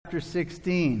Chapter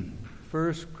 16.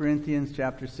 1 Corinthians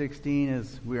chapter 16,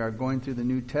 as we are going through the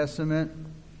New Testament.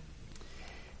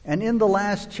 And in the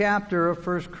last chapter of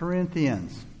 1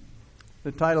 Corinthians,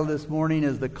 the title this morning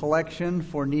is The Collection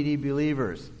for Needy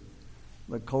Believers.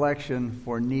 The Collection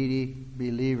for Needy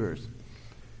Believers.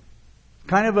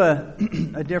 Kind of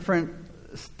a different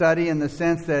study in the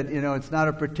sense that, it's not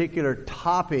a particular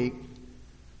topic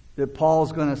that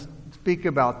Paul's going to speak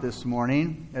about this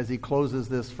morning as he closes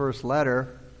this first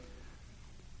letter.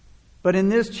 But in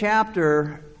this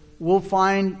chapter, we'll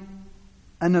find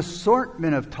an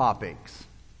assortment of topics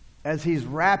as he's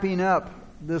wrapping up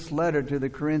this letter to the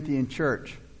Corinthian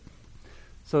church.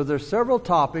 So there's several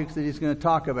topics that he's going to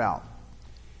talk about.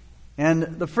 And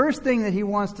the first thing that he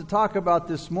wants to talk about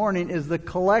this morning is the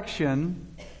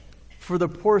collection for the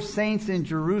poor saints in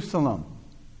Jerusalem.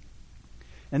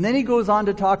 And then he goes on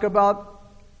to talk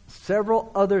about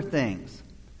several other things.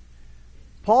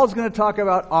 Paul's going to talk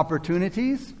about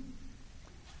opportunities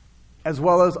as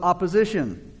well as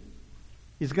opposition.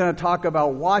 He's going to talk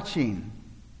about watching.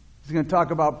 He's going to talk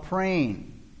about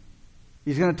praying.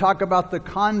 He's going to talk about the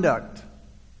conduct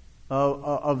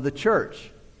of the church.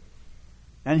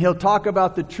 And he'll talk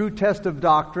about the true test of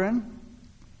doctrine.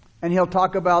 And he'll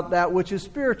talk about that which is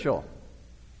spiritual.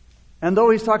 And though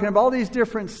he's talking about all these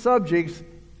different subjects,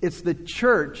 it's the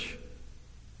church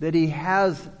that he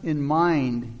has in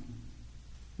mind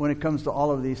when it comes to all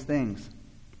of these things.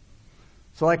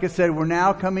 So like I said, we're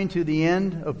now coming to the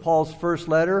end of Paul's first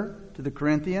letter to the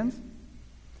Corinthians.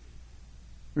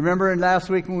 Remember last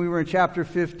week when we were in chapter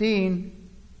 15,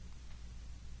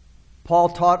 Paul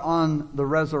taught on the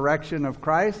resurrection of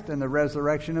Christ and the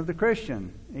resurrection of the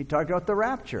Christian. He talked about the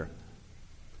rapture.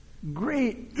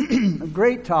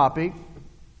 Great topic.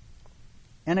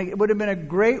 And it would have been a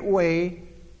great way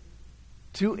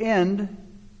to end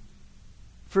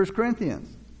 1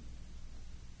 Corinthians.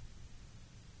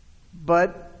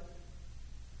 But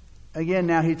again,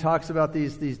 now he talks about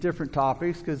these different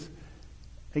topics because,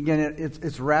 again,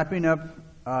 it's wrapping up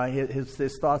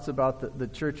his thoughts about the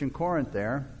church in Corinth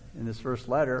there in this first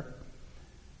letter.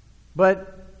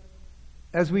 But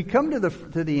as we come to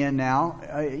the end now,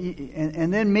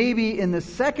 and then maybe in the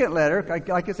second letter,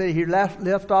 like I said, he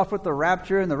left off with the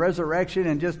rapture and the resurrection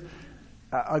and just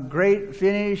a great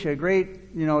finish, a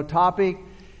great topic.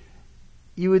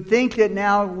 You would think that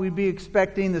now we'd be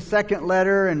expecting the second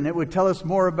letter and it would tell us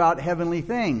more about heavenly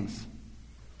things.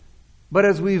 But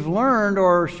as we've learned,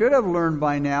 or should have learned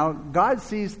by now, God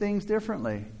sees things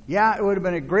differently. Yeah, it would have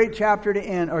been a great chapter to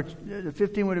end, or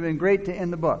 15 would have been great to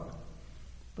end the book.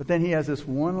 But then he has this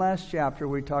one last chapter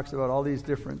where he talks about all these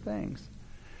different things.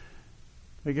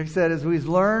 Like I said, as we've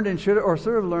learned and should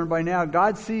have learned by now,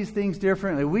 God sees things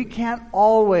differently. We can't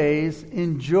always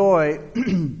enjoy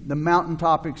the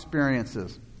mountaintop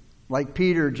experiences like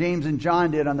Peter, James, and John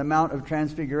did on the Mount of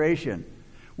Transfiguration.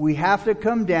 We have to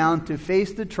come down to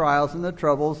face the trials and the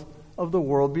troubles of the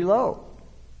world below.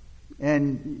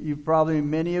 And you've probably,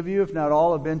 many of you, if not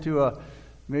all, have been to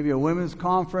maybe a women's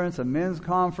conference, a men's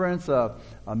conference, a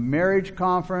marriage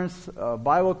conference, a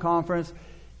Bible conference.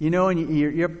 And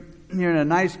you're in a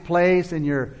nice place, and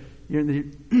you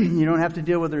don't have to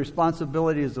deal with the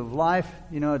responsibilities of life,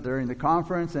 during the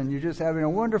conference, and you're just having a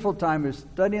wonderful time of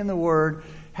studying the Word,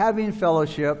 having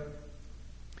fellowship.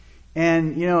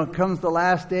 And it comes the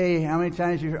last day. How many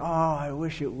times you hear, "Oh, I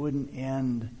wish it wouldn't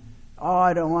end. Oh,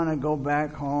 I don't want to go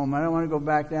back home. I don't want to go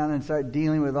back down and start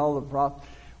dealing with all the problems."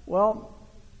 Well,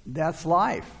 that's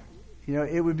life.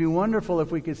 It would be wonderful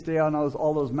if we could stay on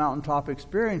all those mountaintop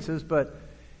experiences, but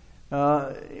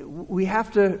we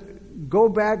have to go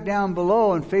back down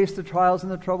below and face the trials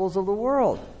and the troubles of the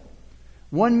world.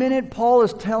 One minute, Paul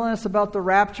is telling us about the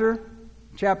rapture,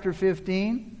 chapter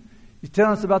 15. He's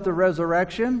telling us about the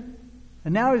resurrection.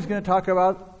 And now he's going to talk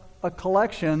about a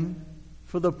collection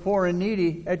for the poor and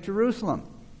needy at Jerusalem.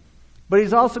 But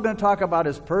he's also going to talk about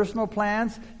his personal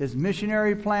plans, his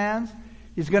missionary plans.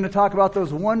 He's going to talk about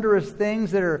those wondrous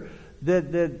things that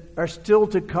are still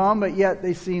to come, but yet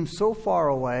they seem so far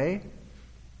away.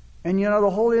 And the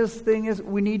whole thing is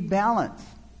we need balance.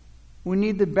 We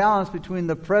need the balance between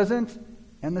the present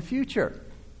and the future.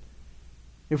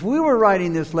 If we were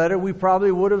writing this letter, we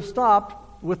probably would have stopped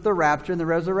with the rapture and the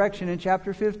resurrection in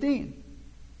chapter 15,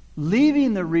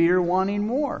 leaving the reader wanting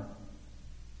more.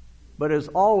 But as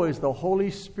always, the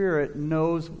Holy Spirit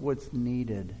knows what's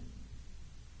needed.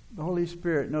 The Holy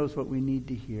Spirit knows what we need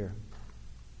to hear.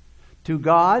 To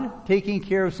God, taking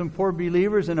care of some poor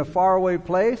believers in a faraway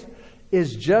place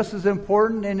is just as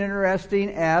important and interesting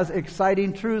as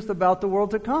exciting truth about the world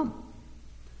to come.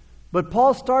 But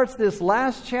Paul starts this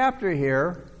last chapter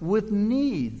here with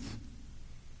needs.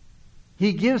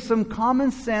 He gives some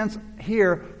common sense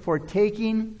here for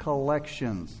taking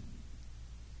collections.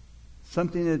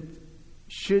 Something that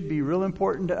should be real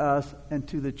important to us and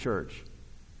to the church.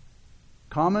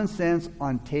 Common sense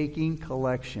on taking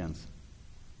collections.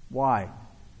 Why?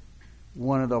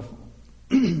 One of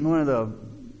the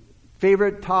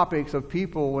favorite topics of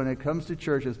people when it comes to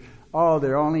churches, oh,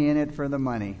 they're only in it for the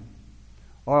money.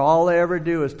 Or all they ever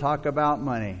do is talk about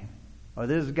money. Or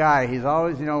this guy, he's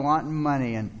always, wanting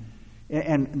money.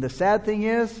 And the sad thing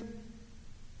is,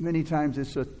 many times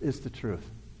it's the truth.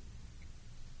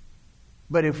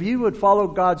 But if you would follow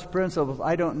God's principles,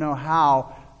 I don't know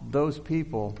how those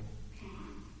people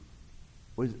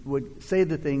would say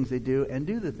the things they do and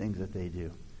do the things that they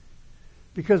do.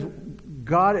 Because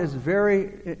God is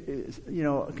very,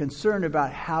 concerned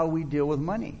about how we deal with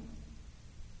money.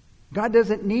 God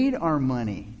doesn't need our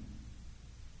money.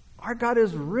 Our God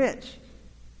is rich.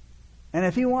 And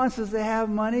if He wants us to have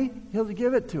money, He'll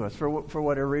give it to us for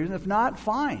whatever reason. If not,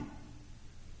 fine.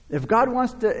 If God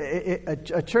wants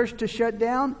a church to shut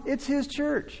down, it's His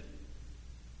church.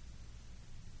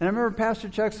 And I remember Pastor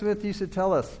Chuck Smith used to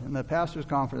tell us in the pastors'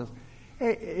 conference,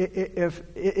 hey, if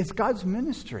it's God's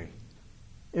ministry.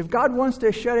 If God wants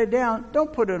to shut it down,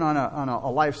 don't put it on a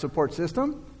life support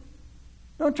system.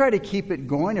 Don't try to keep it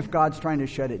going if God's trying to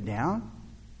shut it down.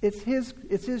 It's His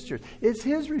church. It's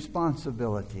His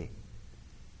responsibility.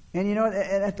 And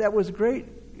that was great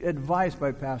advice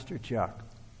by Pastor Chuck.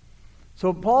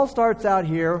 So Paul starts out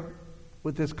here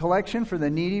with this collection for the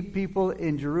needy people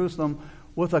in Jerusalem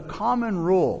with a common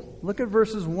rule. Look at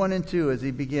verses 1 and 2 as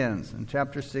he begins in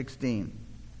chapter 16.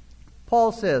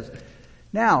 Paul says,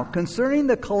 "Now, concerning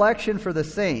the collection for the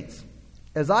saints,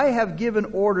 as I have given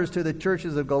orders to the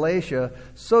churches of Galatia,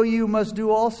 so you must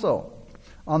do also.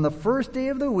 On the first day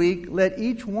of the week, let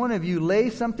each one of you lay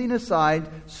something aside,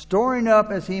 storing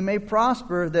up as he may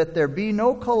prosper, that there be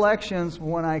no collections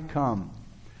when I come."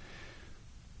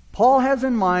 Paul has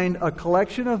in mind a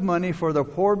collection of money for the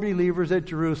poor believers at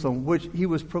Jerusalem, which he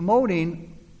was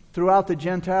promoting throughout the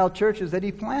Gentile churches that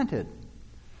he planted.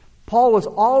 Paul was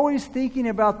always thinking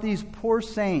about these poor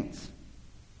saints.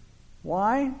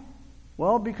 Why?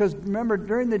 Well, because remember,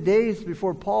 during the days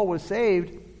before Paul was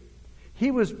saved, he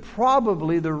was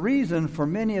probably the reason for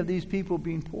many of these people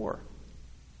being poor.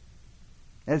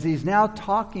 As he's now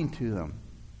talking to them,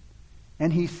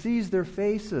 and he sees their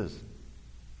faces,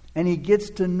 and he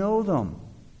gets to know them.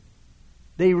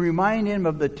 They remind him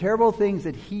of the terrible things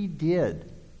that he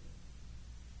did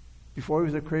before he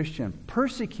was a Christian,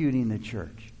 persecuting the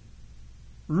church,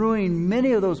 ruining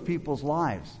many of those people's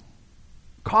lives,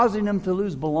 causing them to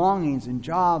lose belongings and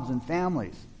jobs and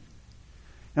families.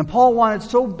 And Paul wanted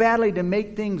so badly to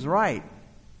make things right.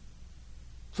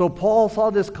 So Paul saw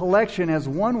this collection as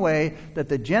one way that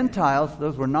the Gentiles,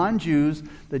 those were non-Jews,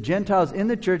 the Gentiles in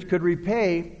the church could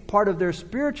repay part of their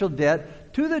spiritual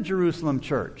debt to the Jerusalem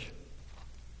church.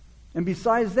 And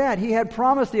besides that, he had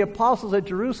promised the apostles at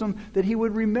Jerusalem that he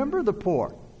would remember the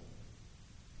poor.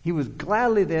 He was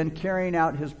gladly then carrying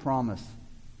out his promise.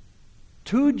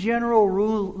 Two general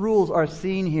rules are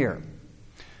seen here.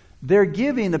 Their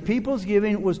giving, the people's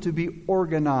giving, was to be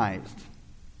organized.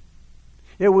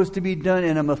 It was to be done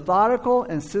in a methodical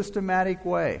and systematic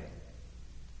way.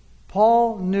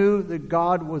 Paul knew that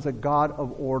God was a God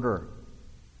of order.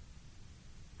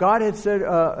 God had said,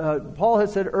 Paul had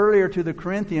said earlier to the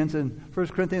Corinthians in 1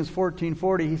 Corinthians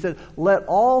 14:40, he said, "Let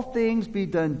all things be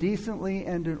done decently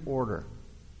and in order."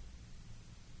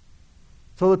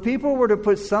 So the people were to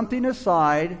put something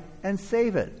aside and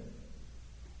save it.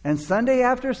 And Sunday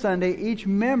after Sunday, each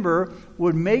member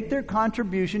would make their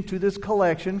contribution to this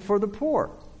collection for the poor.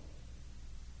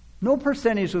 No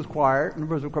percentage was required.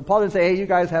 Paul didn't say, "Hey, you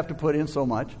guys have to put in so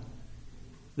much.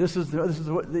 This is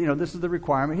the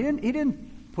requirement." He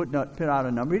didn't put out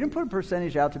a number. He didn't put a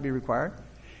percentage out to be required.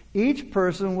 Each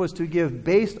person was to give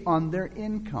based on their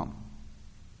income,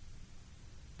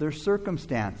 their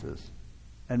circumstances,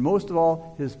 and most of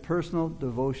all, his personal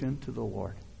devotion to the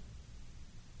Lord.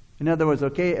 In other words,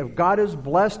 okay, if God has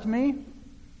blessed me,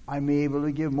 I may be able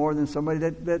to give more than somebody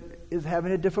that is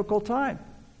having a difficult time.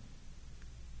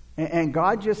 And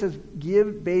God just says,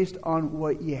 give based on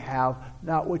what you have,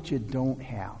 not what you don't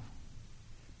have.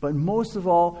 But most of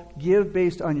all, give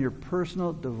based on your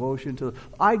personal devotion to.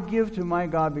 I give to my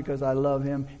God because I love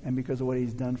Him and because of what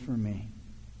He's done for me.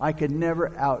 I could never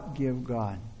outgive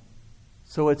God.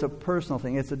 So it's a personal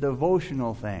thing. It's a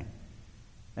devotional thing.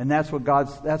 And that's what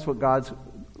God's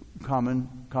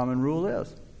common rule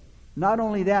is. Not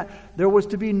only that, there was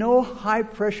to be no high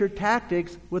pressure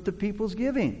tactics with the people's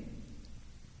giving.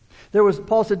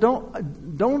 Paul said,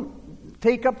 don't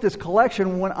take up this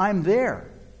collection when I'm there.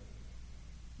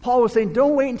 Paul was saying,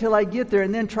 don't wait until I get there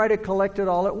and then try to collect it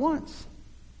all at once.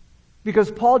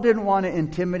 Because Paul didn't want to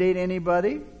intimidate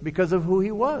anybody because of who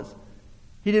he was.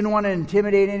 He didn't want to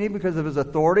intimidate anybody because of his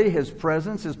authority, his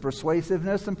presence, his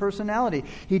persuasiveness, and personality.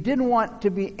 He didn't want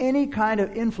to be any kind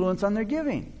of influence on their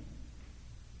giving.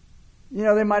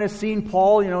 They might have seen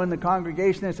Paul, in the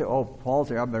congregation. They say, oh, Paul's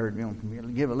here. I better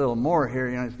give a little more here.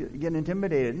 He's getting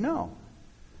intimidated. No.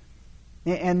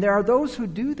 And there are those who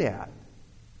do that.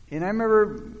 And I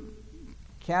remember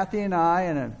Kathy and I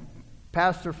and a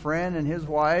pastor friend and his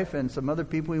wife and some other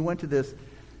people, we went to this,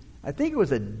 I think it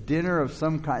was a dinner of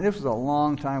some kind. This was a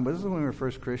long time, but this is when we were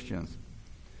first Christians.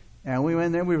 And we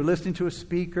went there, we were listening to a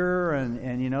speaker, and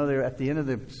they're at the end of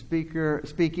the speaker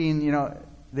speaking,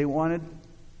 they wanted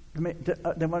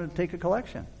to take a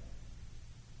collection.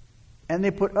 And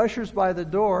they put ushers by the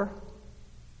door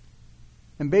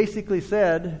and basically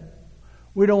said,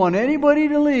 we don't want anybody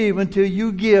to leave until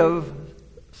you give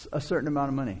a certain amount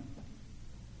of money.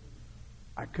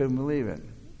 I couldn't believe it.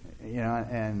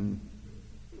 And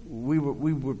we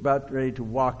were about ready to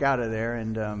walk out of there,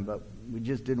 but we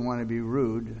just didn't want to be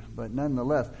rude. But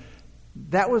nonetheless,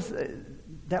 that was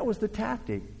the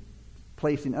tactic.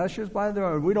 Placing ushers by the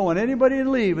door. We don't want anybody to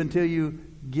leave until you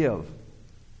give.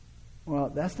 Well,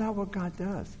 that's not what God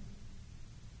does.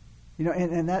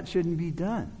 And that shouldn't be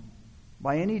done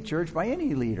by any church, by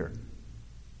any leader.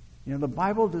 The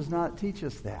Bible does not teach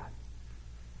us that.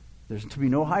 There's to be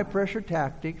no high pressure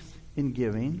tactics in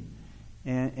giving.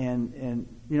 And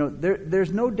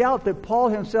there's no doubt that Paul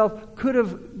himself could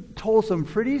have told some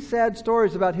pretty sad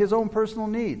stories about his own personal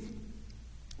needs.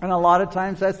 And a lot of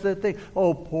times that's the thing.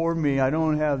 Oh, poor me, I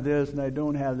don't have this and I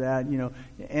don't have that,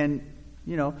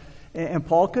 And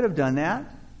Paul could have done that.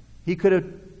 He could have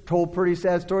told pretty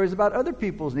sad stories about other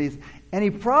people's needs. And he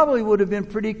probably would have been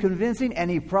pretty convincing, and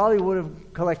he probably would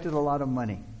have collected a lot of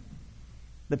money.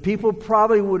 The people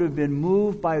probably would have been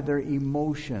moved by their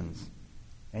emotions.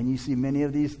 And you see many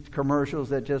of these commercials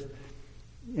that just,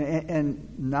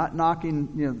 and not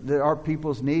knocking, there are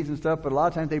people's needs and stuff, but a lot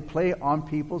of times they play on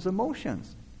people's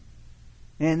emotions.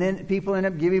 And then people end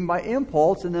up giving by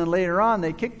impulse, and then later on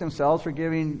they kick themselves for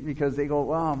giving because they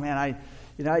go, "Oh man,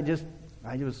 I just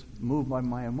moved by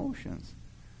my emotions."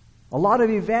 A lot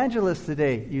of evangelists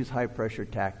today use high pressure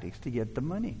tactics to get the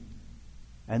money,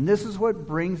 and this is what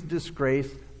brings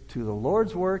disgrace to the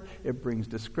Lord's work. It brings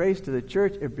disgrace to the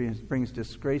church. It brings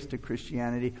disgrace to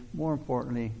Christianity. More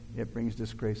importantly, it brings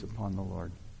disgrace upon the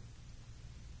Lord.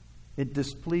 It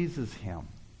displeases Him,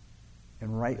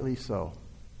 and rightly so.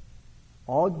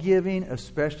 All giving,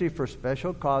 especially for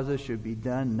special causes, should be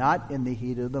done not in the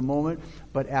heat of the moment,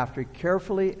 but after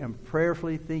carefully and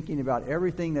prayerfully thinking about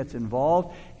everything that's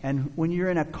involved, and when you're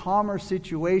in a calmer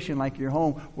situation like your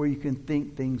home where you can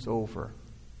think things over.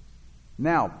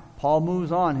 Now, Paul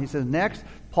moves on. He says, next,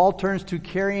 Paul turns to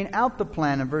carrying out the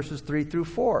plan in verses 3 through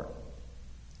 4.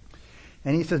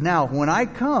 And he says, now, when I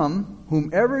come,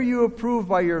 whomever you approve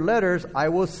by your letters, I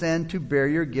will send to bear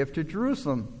your gift to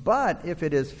Jerusalem. But if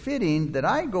it is fitting that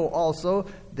I go also,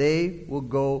 they will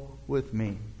go with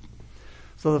me.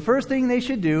 So the first thing they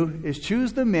should do is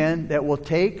choose the men that will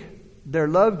take their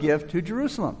love gift to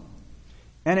Jerusalem.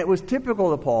 And it was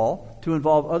typical of Paul to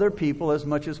involve other people as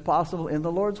much as possible in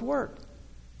the Lord's work.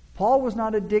 Paul was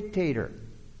not a dictator,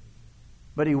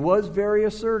 but he was very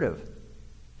assertive.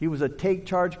 He was a take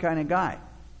charge kind of guy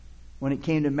when it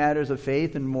came to matters of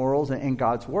faith and morals and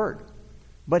God's Word.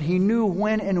 But he knew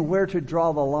when and where to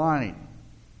draw the line.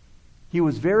 He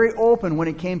was very open when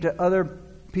it came to other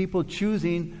people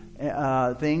choosing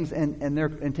things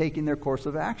and taking their course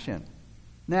of action.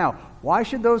 Now, why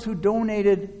should those who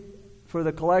donated for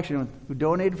the collection, who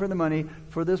donated for the money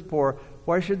for this poor,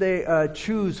 why should they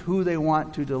choose who they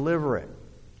want to deliver it?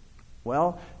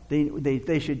 Well,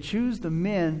 they should choose the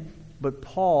men, but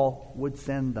Paul would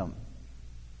send them.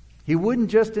 He wouldn't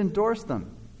just endorse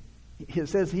them. It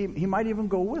says he might even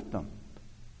go with them.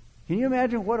 Can you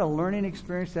imagine what a learning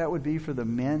experience that would be for the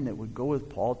men that would go with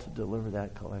Paul to deliver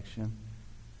that collection?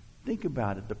 Think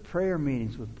about it. The prayer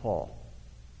meetings with Paul.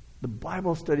 The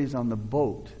Bible studies on the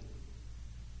boat.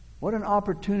 What an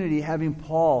opportunity having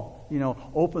Paul,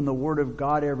 open the Word of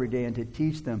God every day and to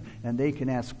teach them, and they can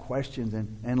ask questions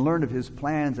and learn of his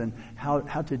plans and how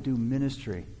to do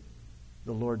ministry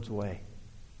the Lord's way.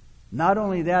 Not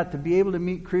only that, to be able to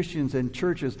meet Christians and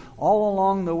churches all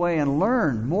along the way and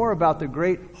learn more about the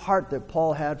great heart that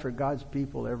Paul had for God's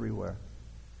people everywhere.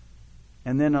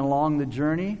 And then along the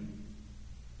journey,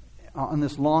 on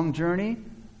this long journey,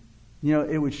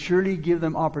 it would surely give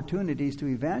them opportunities to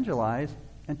evangelize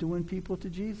and to win people to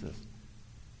Jesus.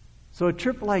 So a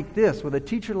trip like this with a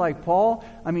teacher like Paul,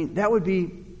 that would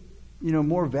be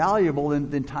more valuable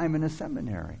than time in a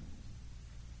seminary.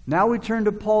 Now we turn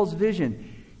to Paul's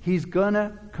vision. He's going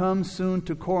to come soon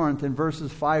to Corinth in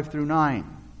verses 5 through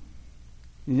 9.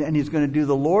 And he's going to do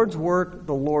the Lord's work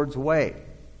the Lord's way.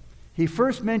 He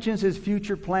first mentions his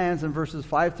future plans in verses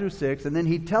 5 through 6, and then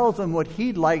he tells them what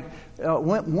he'd like,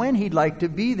 when he'd like to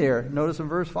be there. Notice in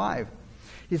verse 5.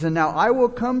 He said, "Now I will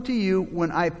come to you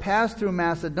when I pass through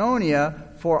Macedonia,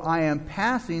 for I am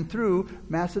passing through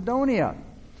Macedonia."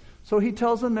 So he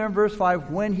tells them there in verse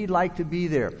 5 when he'd like to be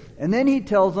there. And then he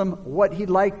tells them what he'd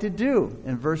like to do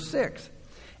in verse 6.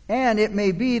 "And it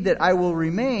may be that I will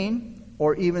remain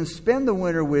or even spend the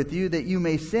winter with you, that you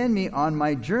may send me on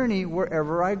my journey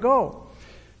wherever I go."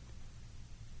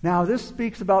 Now this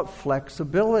speaks about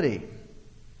flexibility.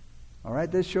 All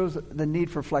right, this shows the need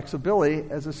for flexibility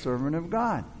as a servant of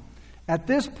God. At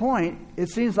this point, it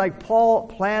seems like Paul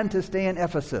planned to stay in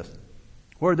Ephesus,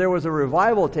 where there was a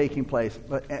revival taking place,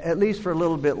 but at least for a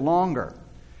little bit longer.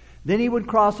 Then he would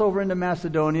cross over into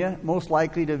Macedonia, most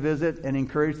likely to visit and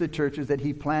encourage the churches that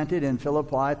he planted in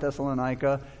Philippi,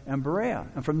 Thessalonica, and Berea.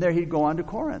 And from there he'd go on to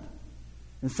Corinth.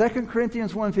 In 2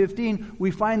 Corinthians 1:15,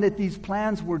 we find that these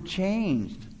plans were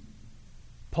changed.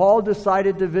 Paul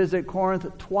decided to visit Corinth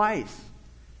twice,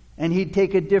 and he'd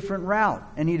take a different route,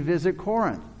 and he'd visit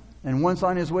Corinth. And once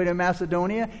on his way to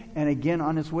Macedonia, and again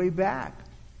on his way back.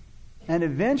 And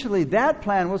eventually that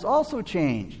plan was also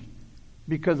changed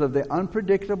because of the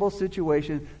unpredictable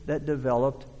situation that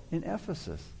developed in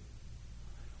Ephesus.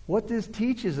 What this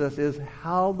teaches us is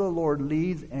how the Lord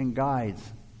leads and guides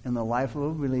in the life of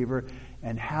a believer,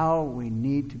 and how we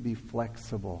need to be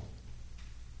flexible.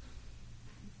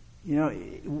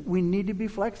 We need to be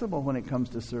flexible when it comes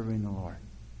to serving the Lord.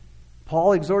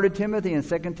 Paul exhorted Timothy in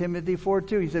 2 Timothy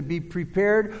 4:2. He said, "Be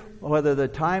prepared whether the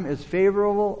time is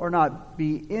favorable or not.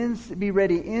 Be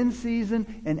ready in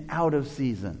season and out of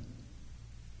season."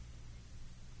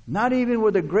 Not even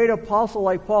with a great apostle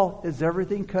like Paul is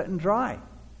everything cut and dry.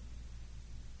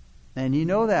 And you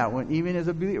know that, even as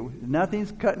a believer,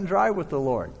 nothing's cut and dry with the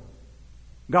Lord.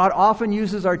 God often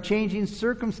uses our changing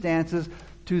circumstances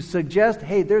to suggest,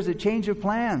 hey, there's a change of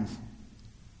plans.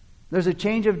 There's a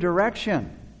change of direction.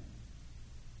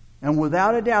 And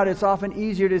without a doubt, it's often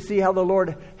easier to see how the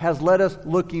Lord has led us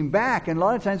looking back. And a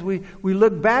lot of times we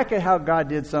look back at how God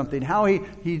did something, how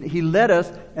He led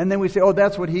us, and then we say, oh,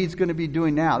 that's what He's going to be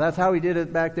doing now. That's how He did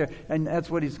it back there, and that's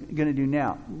what He's going to do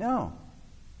now. No,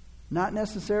 not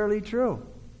necessarily true.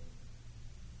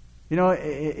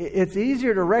 It's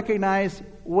easier to recognize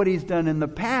what He's done in the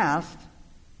past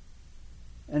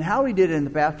and how He did it in the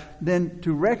past than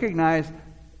to recognize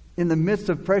in the midst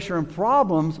of pressure and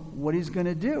problems what He's going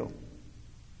to do.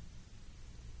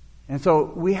 And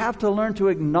so we have to learn to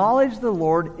acknowledge the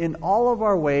Lord in all of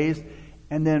our ways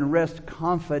and then rest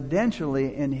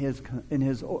confidentially in His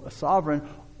sovereign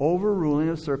overruling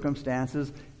of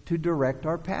circumstances to direct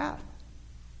our path.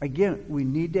 Again, we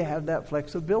need to have that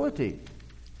flexibility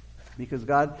because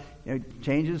God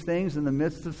changes things in the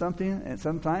midst of something and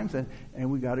sometimes,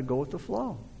 and we got to go with the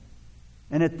flow.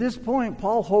 And at this point,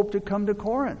 Paul hoped to come to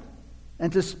Corinth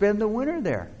and to spend the winter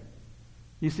there.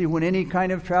 You see, when any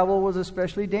kind of travel was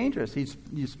especially dangerous,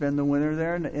 you spend the winter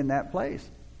there in that place.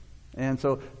 And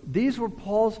so these were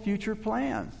Paul's future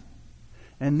plans.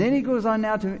 And then he goes on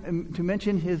now to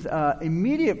mention his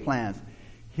immediate plans,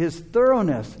 his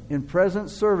thoroughness in present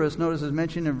service. Notice it's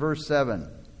mentioned in verse 7.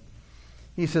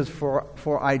 He says,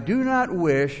 For I do not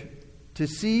wish to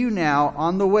see you now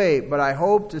on the way, but I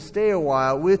hope to stay a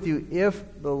while with you if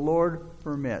the Lord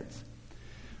permits.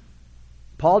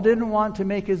 Paul didn't want to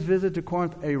make his visit to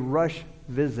Corinth a rush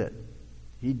visit.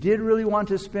 He did really want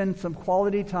to spend some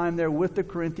quality time there with the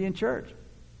Corinthian church.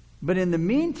 But in the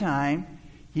meantime,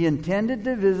 he intended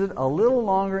to visit a little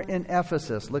longer in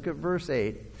Ephesus. Look at verse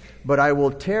 8. But I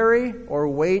will tarry or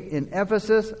wait in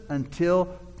Ephesus until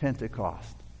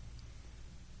Pentecost.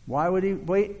 Why would he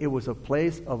wait? It was a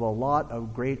place of a lot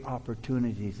of great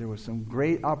opportunities. There were some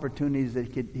great opportunities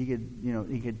that he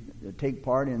could take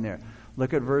part in there.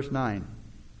 Look at verse 9.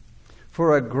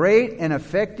 For a great and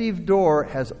effective door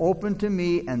has opened to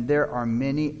me, and there are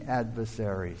many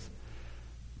adversaries.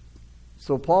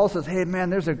 So Paul says, hey man,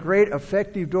 there's a great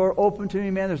effective door open to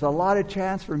me, man. There's a lot of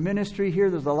chance for ministry here.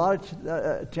 There's a lot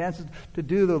of chances to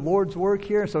do the Lord's work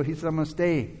here. So he said, I'm going to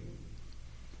stay.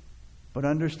 But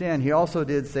understand, he also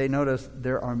did say, notice,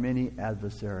 there are many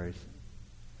adversaries.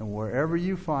 And wherever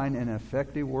you find an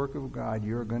effective work of God,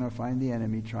 you're going to find the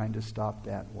enemy trying to stop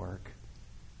that work.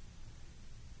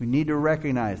 We need to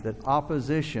recognize that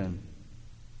opposition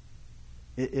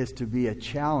is to be a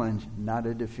challenge, not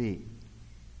a defeat.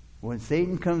 When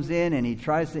Satan comes in and he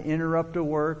tries to interrupt a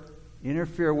work,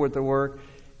 interfere with the work,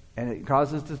 and it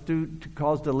causes to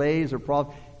cause delays or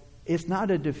problems, it's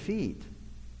not a defeat.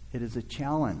 It is a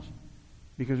challenge.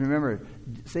 Because remember,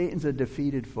 Satan's a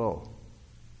defeated foe.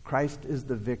 Christ is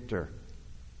the victor,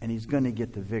 and he's going to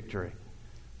get the victory.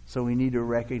 So we need to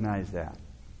recognize that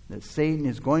Satan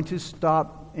is going to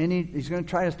he's going to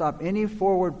try to stop any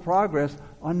forward progress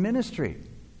on ministry.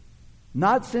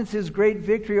 Not since his great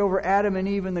victory over Adam and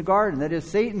Eve in the garden, that is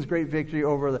Satan's great victory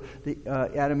over the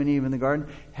Adam and Eve in the garden,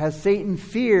 has Satan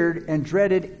feared and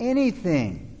dreaded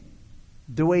anything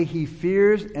the way he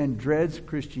fears and dreads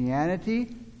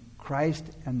Christianity, Christ,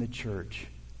 and the church.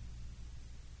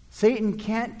 Satan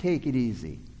can't take it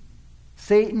easy.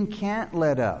 Satan can't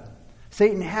let up.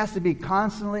 Satan has to be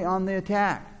constantly on the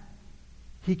attack.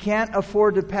 He can't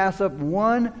afford to pass up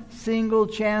one single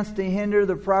chance to hinder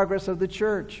the progress of the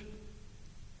church.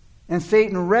 And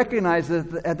Satan recognizes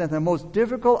that the most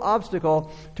difficult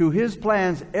obstacle to his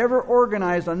plans ever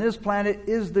organized on this planet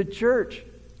is the church.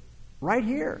 Right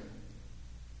here.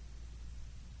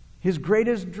 His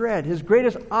greatest dread, his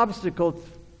greatest obstacle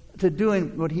to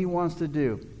doing what he wants to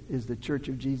do is the church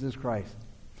of Jesus Christ.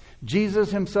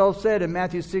 Jesus himself said in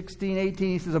Matthew 16:18,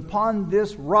 he says, upon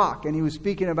this rock, and he was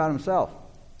speaking about himself.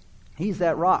 He's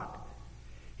that rock.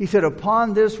 He said,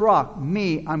 upon this rock,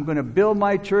 me, I'm going to build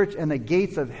my church, and the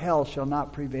gates of hell shall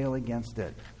not prevail against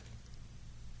it.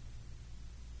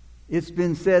 It's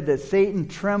been said that Satan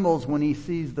trembles when he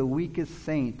sees the weakest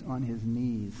saint on his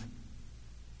knees.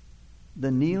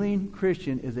 The kneeling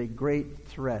Christian is a great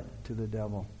threat to the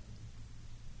devil.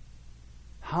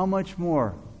 How much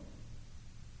more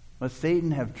must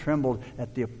Satan have trembled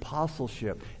at the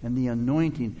apostleship and the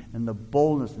anointing and the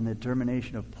boldness and the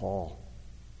determination of Paul?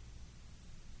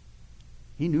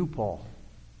 He knew Paul.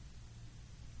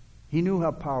 He knew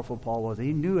how powerful Paul was.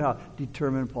 He knew how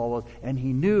determined Paul was. And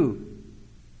he knew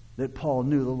that Paul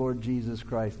knew the Lord Jesus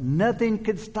Christ. Nothing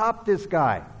could stop this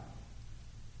guy.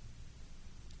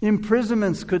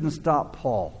 Imprisonments couldn't stop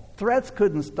Paul. Threats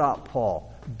couldn't stop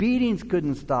Paul. Beatings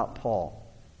couldn't stop Paul.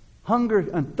 Hunger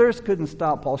and thirst couldn't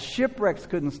stop Paul. Shipwrecks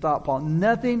couldn't stop Paul.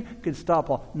 Nothing could stop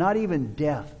Paul. Not even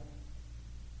death.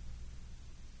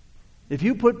 If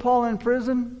you put Paul in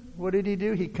prison, what did he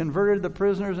do? He converted the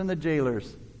prisoners and the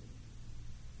jailers.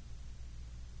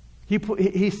 He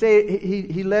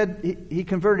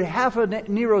converted half of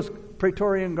Nero's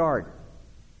Praetorian Guard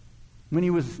when he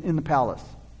was in the palace,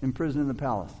 imprisoned in the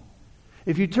palace.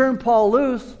 If you turn Paul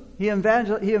loose, he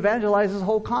evangelizes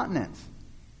whole continents.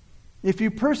 If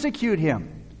you persecute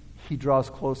him, he draws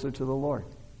closer to the Lord.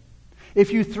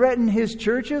 If you threaten his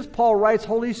churches, Paul writes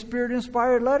Holy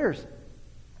Spirit-inspired letters,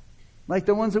 like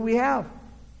the ones that we have,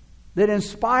 that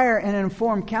inspire and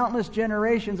inform countless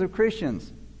generations of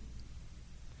Christians.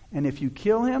 And if you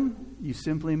kill him, you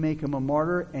simply make him a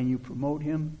martyr and you promote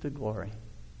him to glory.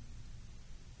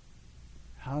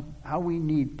 How we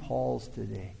need Pauls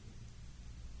today.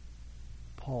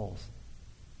 Pauls.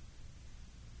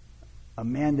 A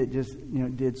man that just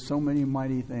did so many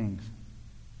mighty things.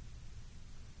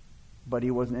 But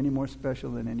he wasn't any more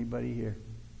special than anybody here.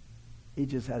 He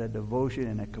just had a devotion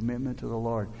and a commitment to the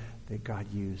Lord that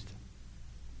God used.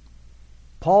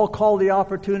 Paul called the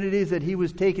opportunities that he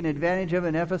was taking advantage of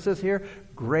in Ephesus here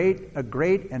a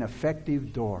great and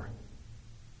effective door.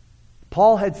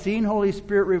 Paul had seen Holy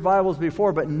Spirit revivals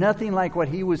before, but nothing like what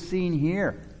he was seeing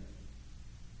here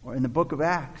or in the book of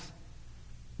Acts.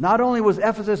 Not only was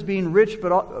Ephesus being reached,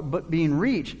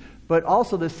 but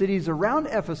also the cities around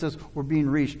Ephesus were being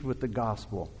reached with the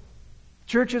gospel.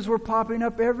 Churches were popping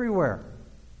up everywhere.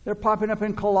 They're popping up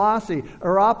in Colossae,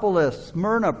 Hierapolis,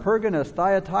 Smyrna, Pergamos,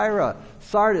 Thyatira,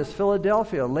 Sardis,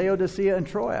 Philadelphia, Laodicea, and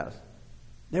Troas.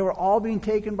 They were all being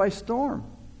taken by storm.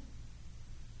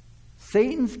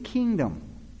 Satan's kingdom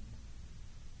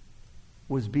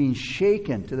was being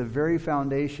shaken to the very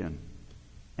foundation.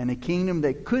 And a kingdom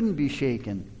that couldn't be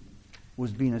shaken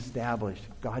was being established,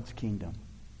 God's kingdom.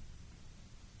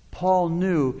 Paul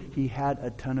knew he had a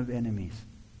ton of enemies.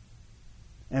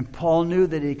 And Paul knew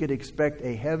that he could expect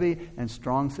a heavy and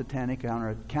strong satanic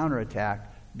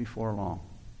counterattack before long.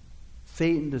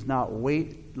 Satan does not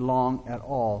wait long at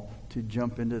all to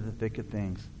jump into the thick of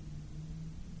things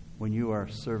when you are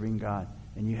serving God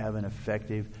and you have an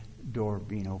effective door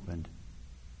being opened.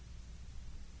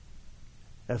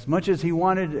 As much as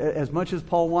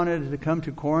Paul wanted to come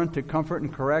to Corinth to comfort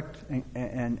and correct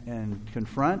and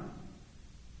confront,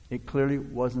 it clearly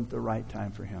wasn't the right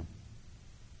time for him.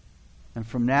 And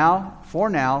for now,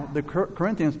 the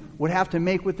Corinthians would have to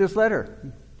make with this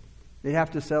letter. They'd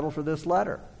have to settle for this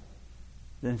letter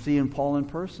than seeing Paul in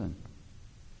person.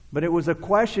 But it was a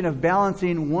question of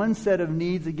balancing one set of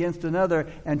needs against another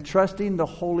and trusting the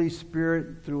Holy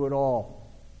Spirit through it all.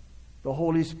 The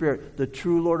Holy Spirit, the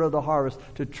true Lord of the harvest,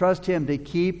 to trust Him to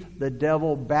keep the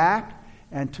devil back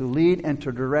and to lead and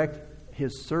to direct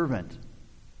His servant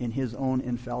in His own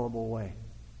infallible way.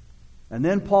 And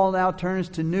then Paul now turns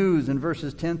to news in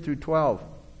verses 10 through 12.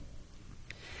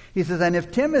 He says, "And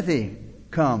if Timothy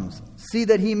comes, see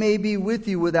that he may be with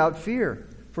you without fear.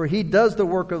 For he does the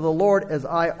work of the Lord as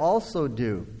I also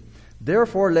do.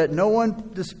 Therefore let no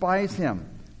one despise him,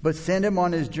 but send him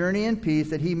on his journey in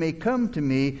peace, that he may come to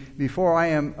me before I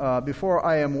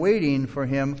am waiting for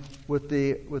him with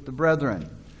the brethren."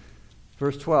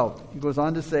 Verse 12, he goes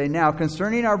on to say, "Now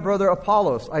concerning our brother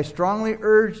Apollos, I strongly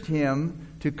urged him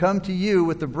to come to you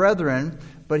with the brethren,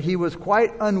 but he was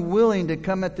quite unwilling to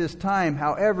come at this time.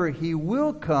 However, he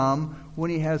will come when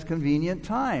he has convenient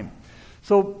time."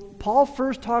 So Paul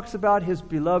first talks about his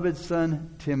beloved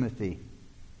son Timothy.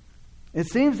 It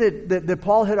seems that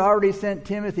Paul had already sent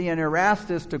Timothy and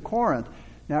Erastus to Corinth.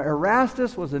 Now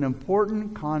Erastus was an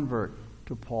important convert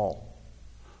to Paul.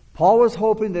 Paul was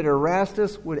hoping that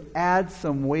Erastus would add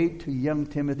some weight to young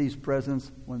Timothy's presence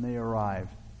when they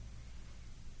arrived.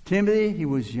 Timothy, he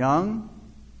was young,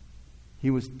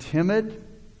 he was timid,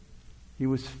 he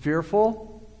was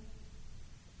fearful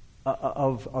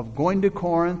of going to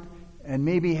Corinth and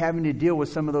maybe having to deal with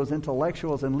some of those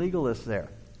intellectuals and legalists there.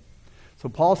 So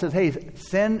Paul says, hey,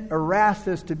 send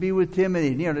Erastus to be with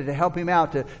Timothy, to help him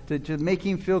out, to make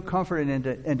him feel comforted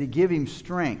and to give him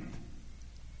strength.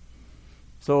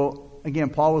 So again,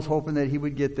 Paul was hoping that he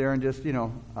would get there and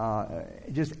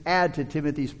just add to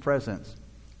Timothy's presence.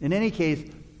 In any case,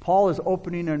 Paul is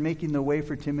opening and making the way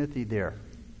for Timothy there.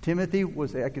 Timothy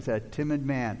was, like I said, a timid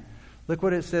man. Look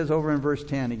what it says over in verse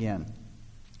 10 again.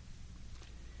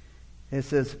 It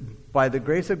says, "By the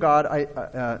grace of God,"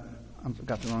 I've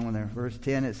got the wrong one there. Verse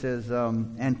 10, it says,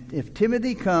 "And if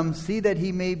Timothy comes, see that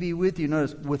he may be with you."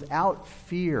 Notice, without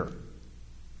fear.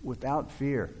 Without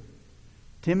fear.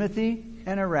 Timothy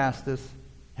and Erastus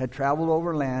had traveled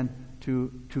overland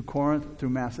to Corinth through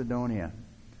Macedonia.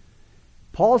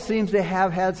 Paul seems to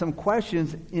have had some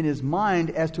questions in his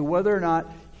mind as to whether or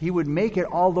not he would make it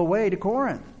all the way to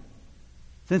Corinth.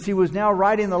 Since he was now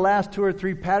writing the last 2 or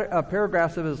 3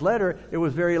 paragraphs of his letter, it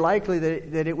was very likely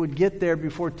that it would get there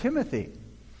before Timothy.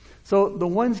 So the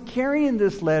ones carrying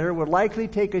this letter would likely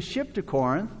take a ship to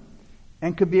Corinth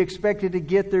and could be expected to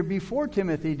get there before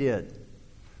Timothy did.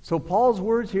 So Paul's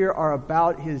words here are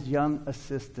about his young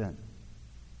assistant.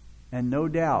 And no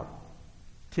doubt,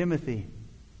 Timothy,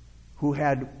 who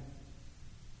had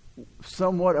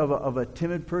somewhat of a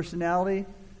timid personality,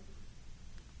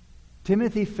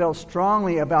 Timothy felt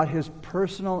strongly about his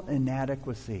personal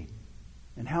inadequacy.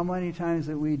 And how many times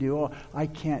that we do, I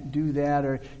can't do that,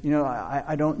 or,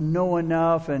 I don't know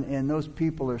enough, and those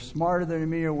people are smarter than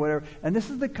me, or whatever. And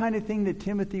this is the kind of thing that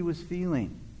Timothy was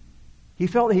feeling. He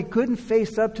felt he couldn't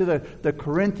face up to the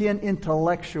Corinthian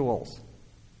intellectuals.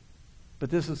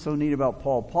 But this is so neat about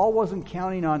Paul. Paul wasn't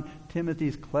counting on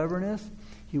Timothy's cleverness.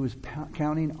 He was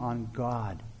counting on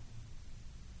God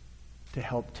to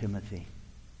help Timothy.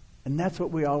 And that's what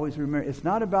we always remember. It's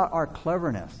not about our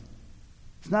cleverness.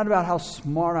 It's not about how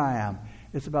smart I am.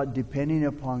 It's about depending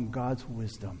upon God's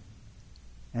wisdom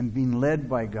and being led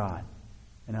by God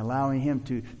and allowing Him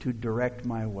to direct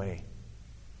my way.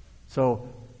 So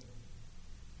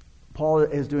Paul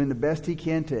is doing the best he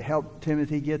can to help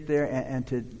Timothy get there and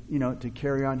to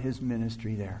carry on his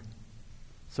ministry there.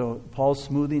 So Paul's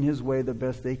smoothing his way the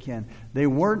best they can. They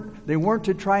weren't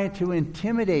to try to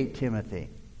intimidate Timothy.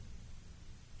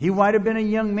 He might have been a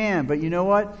young man, but you know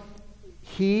what?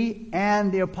 He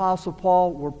and the Apostle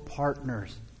Paul were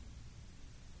partners.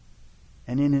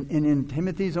 And in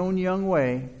Timothy's own young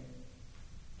way,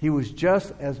 he was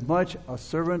just as much a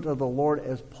servant of the Lord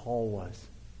as Paul was.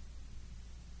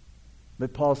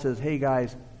 But Paul says, hey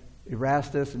guys,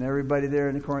 Erastus and everybody there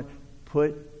in Corinth,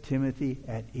 put Timothy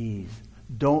at ease.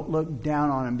 Don't look down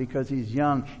on him because he's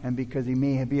young and because he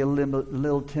may be a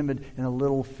little timid and a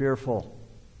little fearful.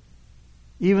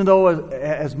 Even though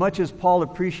as much as Paul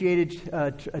appreciated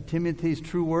Timothy's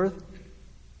true worth,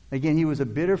 again, he was a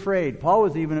bit afraid. Paul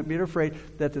was even a bit afraid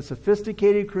that the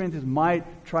sophisticated Corinthians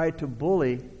might try to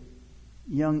bully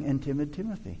young and timid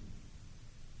Timothy.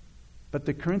 But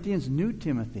the Corinthians knew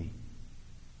Timothy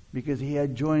because he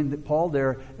had joined Paul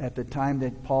there at the time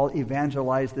that Paul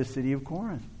evangelized the city of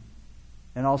Corinth.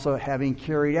 And also having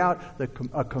carried out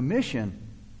a commission,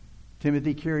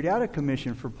 Timothy carried out a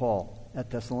commission for Paul at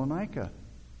Thessalonica.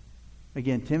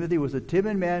 Again, Timothy was a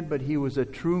timid man, but he was a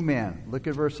true man. Look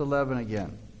at verse 11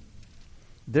 again.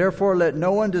 Therefore let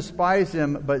no one despise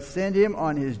him, but send him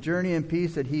on his journey in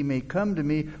peace, that he may come to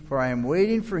me, for I am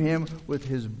waiting for him with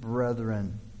his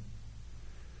brethren.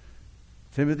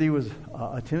 Timothy was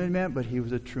a timid man, but he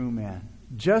was a true man.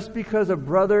 Just because a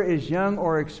brother is young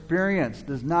or experienced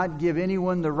does not give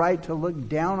anyone the right to look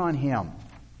down on him.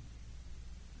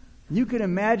 You can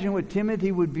imagine what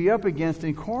Timothy would be up against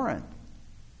in Corinth.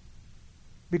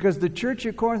 Because the church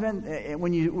at Corinth,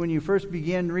 when you first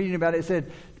began reading about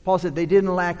it, Paul said they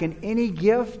didn't lack in any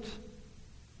gift.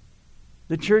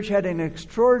 The church had an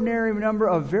extraordinary number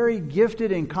of very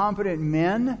gifted and competent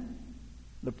men.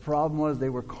 The problem was they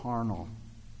were carnal.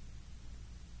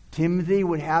 Timothy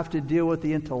would have to deal with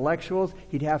the intellectuals.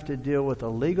 He'd have to deal with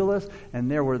the legalists. And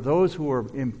there were those who were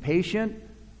impatient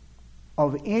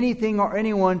of anything or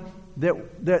anyone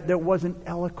that wasn't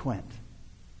eloquent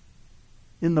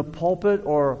in the pulpit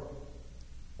or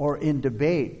in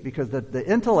debate. Because the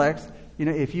intellects,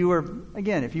 if you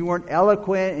weren't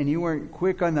eloquent and you weren't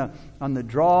quick on the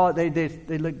draw, they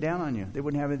looked down on you. They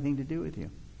wouldn't have anything to do with you.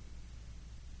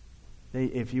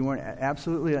 If you weren't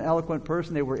absolutely an eloquent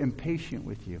person, they were impatient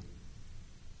with you.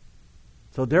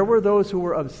 So there were those who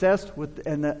were obsessed with,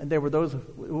 and there were those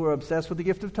who were obsessed with the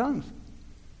gift of tongues.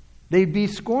 They'd be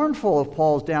scornful of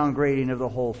Paul's downgrading of the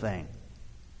whole thing.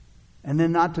 And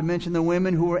then not to mention the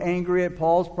women who were angry at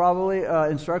Paul's probably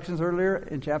instructions earlier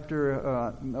in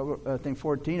chapter,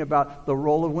 14, about the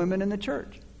role of women in the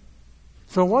church.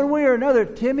 So one way or another,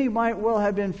 Timmy might well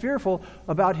have been fearful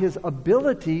about his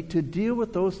ability to deal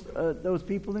with those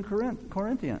people in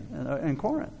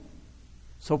Corinth.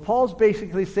 So Paul's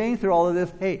basically saying through all of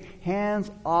this, hey,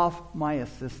 hands off my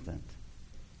assistant.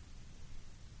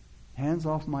 Hands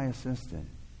off my assistant.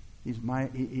 He's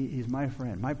my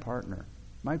friend, my partner,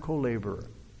 my co-laborer.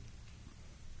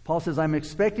 Paul says, I'm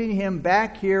expecting him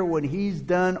back here when he's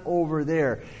done over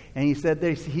there. And he's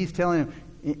telling him,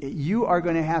 you are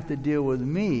going to have to deal with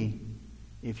me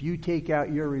if you take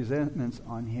out your resentments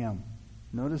on him.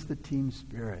 Notice the team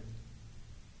spirit.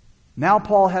 Now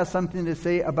Paul has something to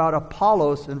say about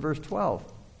Apollos in verse 12.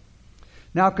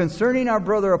 Now concerning our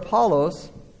brother Apollos,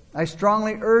 I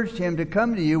strongly urged him to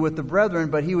come to you with the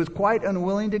brethren, but he was quite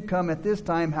unwilling to come at this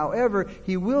time. However,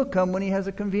 he will come when he has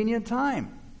a convenient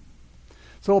time.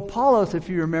 So Apollos, if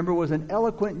you remember, was an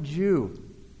eloquent Jew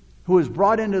who was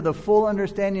brought into the full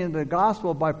understanding of the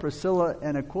gospel by Priscilla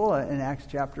and Aquila in Acts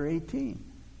chapter 18.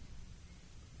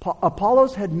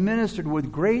 Apollos had ministered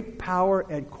with great power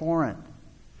at Corinth.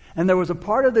 And there was a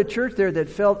part of the church there that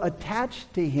felt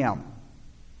attached to him.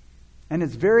 And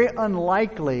it's very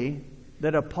unlikely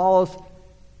that Apollos,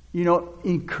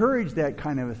 encouraged that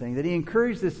kind of a thing, that he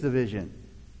encouraged this division.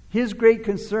 His great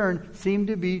concern seemed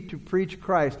to be to preach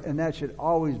Christ, and that should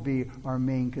always be our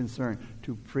main concern,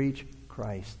 to preach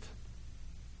Christ.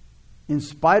 In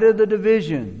spite of the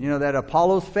division, that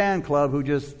Apollos fan club who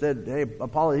just said, hey,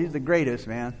 Apollos, he's the greatest,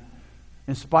 man.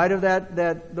 In spite of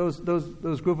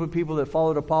those group of people that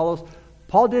followed Apollos,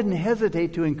 Paul didn't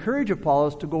hesitate to encourage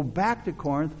Apollos to go back to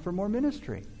Corinth for more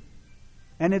ministry.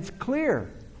 And it's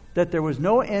clear that there was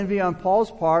no envy on Paul's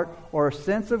part or a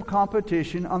sense of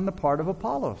competition on the part of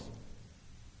Apollos.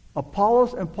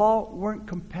 Apollos and Paul weren't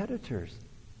competitors.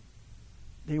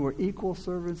 They were equal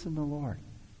servants in the Lord.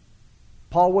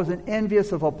 Paul wasn't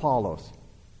envious of Apollos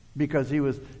because he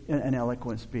was an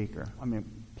eloquent speaker. I mean,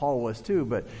 Paul was too,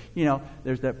 but,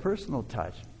 there's that personal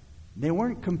touch. They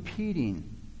weren't competing.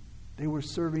 They were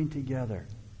serving together.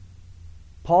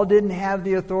 Paul didn't have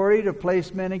the authority to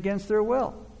place men against their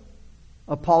will.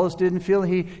 Apollos didn't feel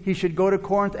he should go to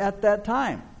Corinth at that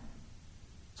time.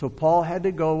 So Paul had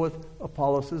to go with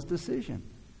Apollos' decision.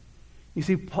 You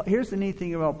see, here's the neat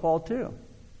thing about Paul too.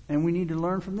 And we need to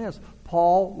learn from this.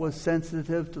 Paul was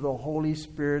sensitive to the Holy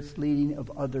Spirit's leading of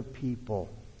other people.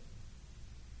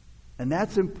 And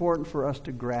that's important for us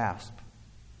to grasp.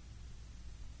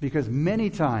 Because many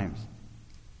times,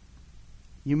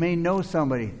 you may know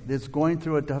somebody that's going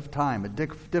through a tough time, a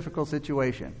difficult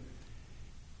situation.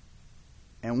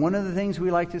 And one of the things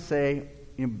we like to say,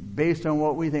 based on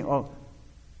what we think,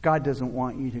 God doesn't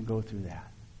want you to go through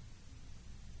that.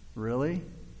 Really?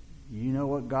 You know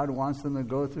what God wants them to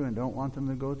go through and don't want them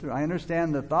to go through? I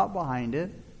understand the thought behind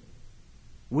it.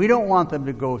 We don't want them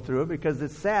to go through it because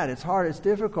it's sad, it's hard, it's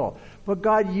difficult. But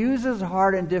God uses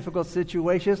hard and difficult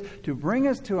situations to bring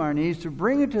us to our knees, to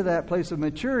bring us to that place of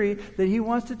maturity that He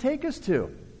wants to take us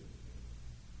to.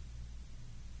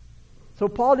 So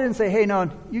Paul didn't say, hey,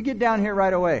 no, you get down here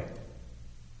right away.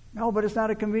 No, but it's not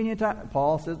a convenient time.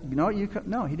 Paul says, no,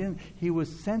 he didn't. He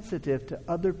was sensitive to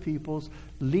other people's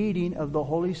leading of the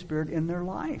Holy Spirit in their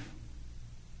life.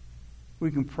 We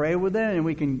can pray with them, and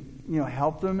we can,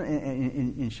 help them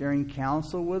in sharing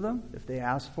counsel with them if they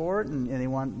ask for it and they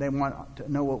want to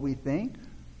know what we think.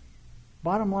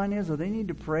 Bottom line is, they need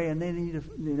to pray, and they need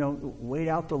to, wait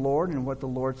out the Lord and what the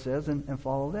Lord says and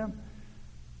follow them.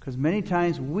 Because many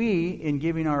times we, in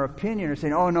giving our opinion, are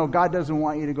saying, oh no, God doesn't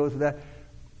want you to go through that.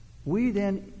 We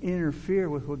then interfere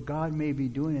with what God may be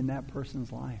doing in that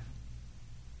person's life.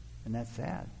 And that's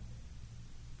sad.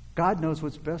 God knows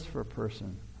what's best for a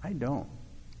person. I don't.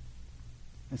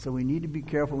 And so we need to be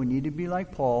careful. We need to be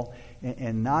like Paul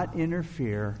and not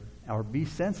interfere or be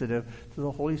sensitive to the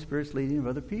Holy Spirit's leading of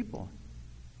other people.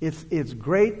 It's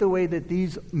great the way that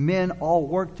these men all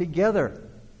work together.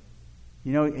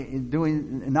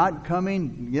 Not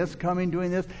coming, yes, coming, doing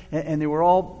this. And they were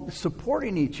all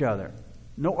supporting each other.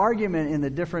 No argument in the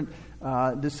different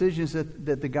decisions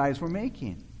that the guys were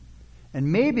making. And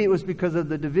maybe it was because of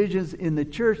the divisions in the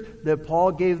church that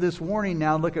Paul gave this warning.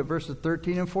 Now look at verses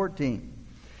 13 and 14.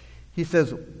 He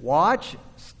says, watch,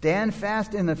 stand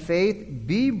fast in the faith,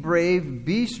 be brave,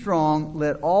 be strong,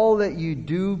 let all that you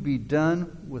do be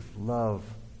done with love.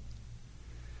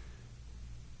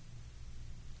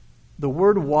 The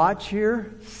word watch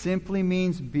here simply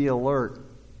means be alert,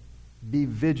 be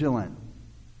vigilant.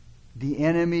 The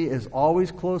enemy is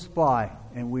always close by,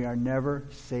 and we are never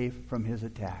safe from his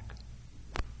attack.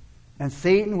 And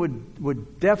Satan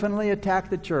would definitely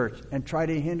attack the church and try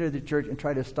to hinder the church and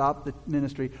try to stop the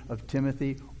ministry of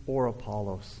Timothy or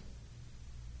Apollos.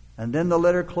 And then the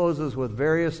letter closes with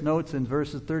various notes in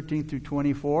verses 13 through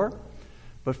 24.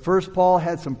 But first, Paul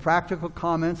had some practical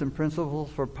comments and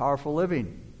principles for powerful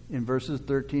living in verses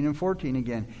 13 and 14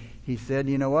 again. He said,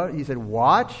 you know what? He said,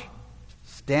 watch,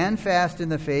 stand fast in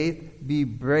the faith, be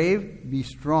brave, be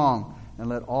strong, and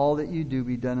let all that you do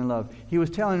be done in love. He was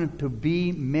telling them to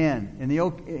be men.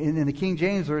 In the King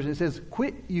James Version, it says,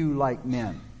 quit you like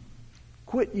men.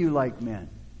 Quit you like men.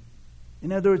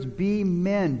 In other words, be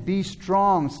men, be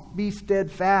strong, be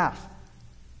steadfast.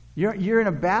 You're in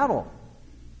a battle.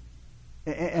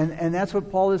 And that's what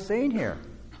Paul is saying here.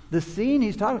 The scene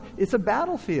he's talking about, it's a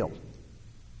battlefield.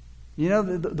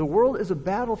 The world is a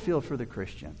battlefield for the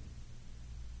Christian.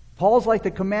 Paul's like the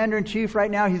commander-in-chief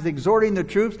right now. He's exhorting the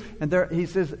troops, and he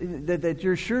says that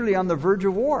you're surely on the verge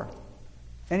of war.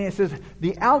 And he says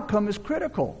the outcome is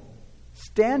critical.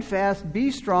 Stand fast, be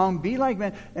strong, be like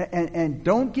men, and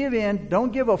don't give in.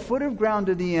 Don't give a foot of ground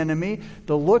to the enemy.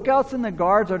 The lookouts and the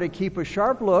guards are to keep a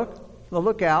sharp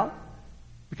lookout,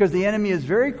 because the enemy is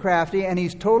very crafty and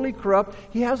he's totally corrupt.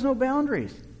 He has no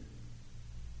boundaries.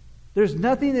 There's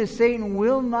nothing that Satan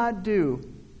will not do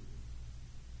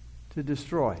to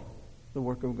destroy the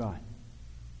work of God.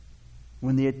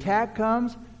 When the attack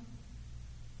comes,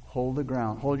 hold your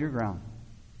ground.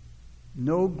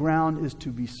 No ground is to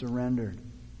be surrendered.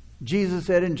 Jesus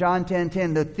said in John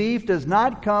 10:10, the thief does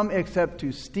not come except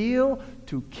to steal,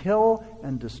 to kill,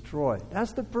 and destroy.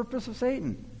 That's the purpose of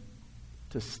Satan.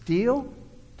 To steal,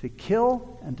 to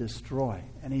kill, and destroy.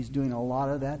 And he's doing a lot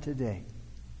of that today.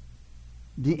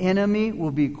 The enemy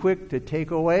will be quick to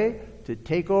take away, to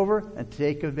take over, and to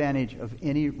take advantage of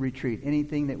any retreat,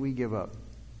 anything that we give up.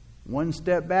 One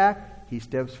step back, he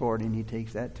steps forward and he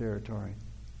takes that territory.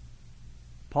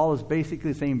 Paul is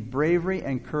basically saying bravery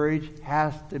and courage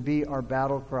has to be our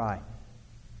battle cry.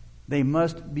 They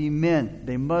must be men.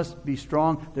 They must be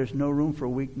strong. There's no room for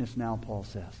weakness now, Paul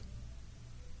says.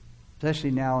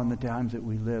 Especially now in the times that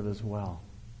we live as well.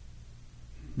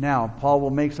 Now, Paul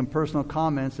will make some personal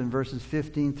comments in verses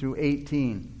 15 through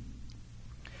 18.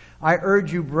 I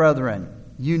urge you, brethren,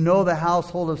 you know the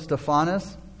household of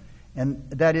Stephanas, and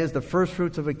that is the first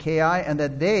fruits of Achaia, and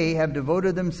that they have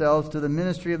devoted themselves to the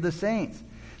ministry of the saints,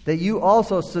 that you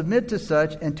also submit to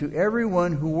such and to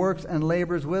everyone who works and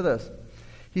labors with us.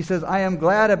 He says, I am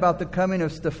glad about the coming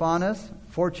of Stephanas,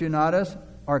 Fortunatus,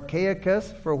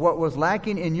 Archaicus, for what was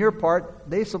lacking in your part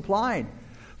they supplied.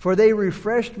 For they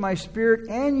refreshed my spirit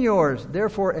and yours.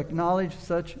 Therefore acknowledge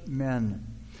such men.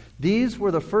 These were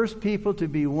the first people to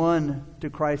be won to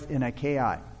Christ in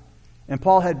Achaia. And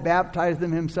Paul had baptized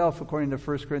them himself, according to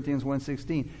 1 Corinthians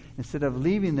 1:16, instead of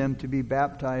leaving them to be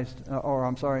baptized,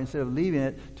 instead of leaving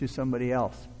it to somebody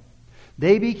else.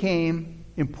 They became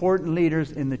important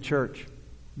leaders in the church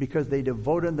because they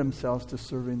devoted themselves to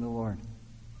serving the Lord.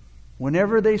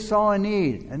 Whenever they saw a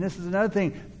need, and this is another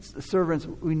thing, servants,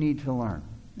 we need to learn.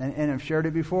 And I've shared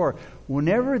it before.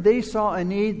 Whenever they saw a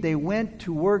need, they went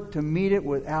to work to meet it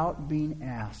without being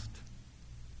asked.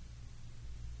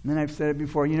 And then I've said it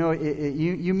before.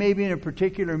 You may be in a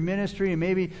particular ministry, and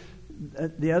maybe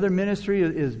the other ministry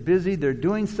is busy. They're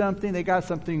doing something. They got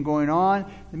something going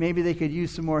on. Maybe they could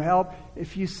use some more help.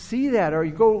 If you see that, or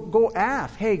you go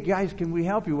ask, hey, guys, can we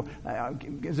help you?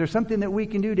 Is there something that we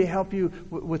can do to help you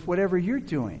with whatever you're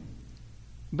doing?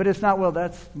 But it's not, well,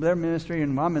 that's their ministry,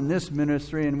 and I'm in this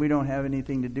ministry, and we don't have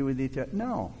anything to do with each other.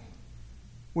 No.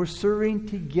 We're serving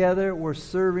together. We're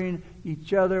serving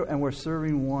each other, and we're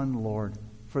serving one Lord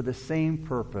for the same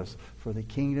purpose, for the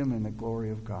kingdom and the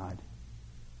glory of God.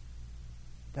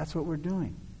 That's what we're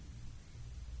doing.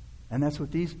 And that's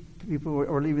what these people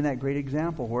were leaving that great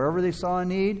example. Wherever they saw a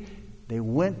need, they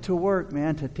went to work,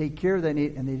 man, to take care of that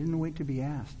need, and they didn't wait to be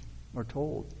asked or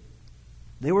told.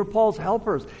 They were Paul's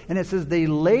helpers, and it says they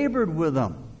labored with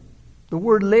them. The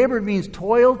word labored means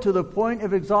toil to the point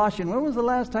of exhaustion. When was the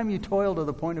last time you toiled to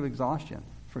the point of exhaustion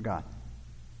for God?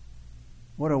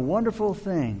 What a wonderful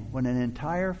thing when an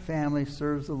entire family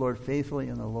serves the Lord faithfully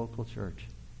in the local church.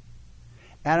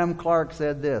 Adam Clark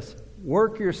said this,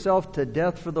 work yourself to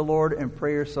death for the Lord and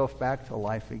pray yourself back to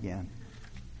life again.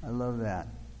 I love that.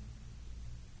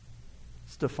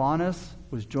 Stephanas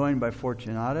was joined by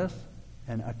Fortunatus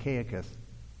and Achaicus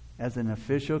as an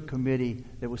official committee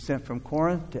that was sent from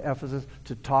Corinth to Ephesus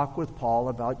to talk with Paul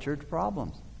about church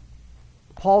problems.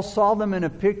 Paul saw them in a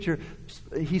picture.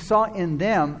 He saw in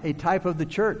them a type of the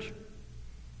church.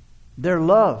 Their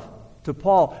love to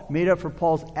Paul made up for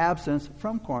Paul's absence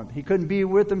from Corinth. He couldn't be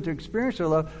with them to experience their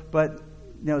love, but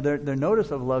their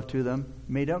notice of love to them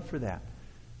made up for that.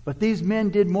 But these men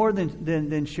did more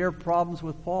than share problems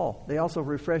with Paul. They also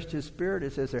refreshed his spirit,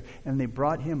 it says there, and they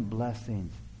brought him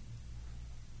blessings.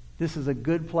 This is a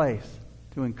good place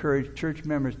to encourage church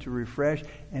members to refresh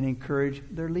and encourage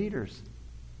their leaders.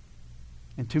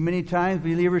 And too many times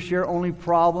believers share only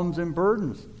problems and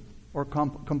burdens or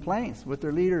complaints with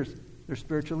their leaders, their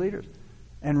spiritual leaders,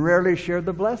 and rarely share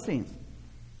the blessings.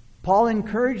 Paul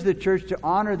encouraged the church to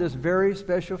honor this very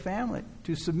special family,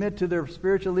 to submit to their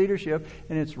spiritual leadership,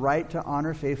 and it's right to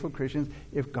honor faithful Christians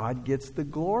if God gets the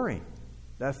glory.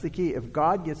 That's the key. If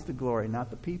God gets the glory,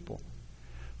 not the people.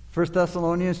 1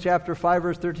 Thessalonians chapter 5,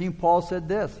 verse 13, Paul said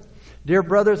this, dear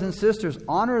brothers and sisters,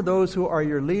 honor those who are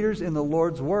your leaders in the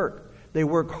Lord's work. They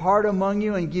work hard among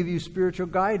you and give you spiritual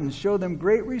guidance. Show them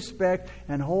great respect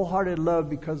and wholehearted love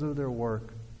because of their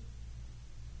work.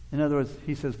 In other words,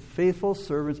 he says, faithful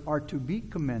servants are to be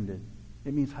commended.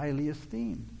 It means highly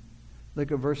esteemed.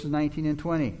 Look at verses 19 and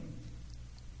 20.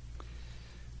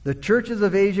 The churches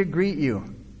of Asia greet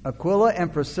you. Aquila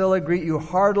and Priscilla greet you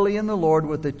heartily in the Lord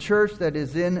with the church that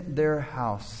is in their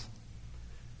house.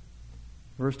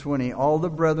 Verse 20, all the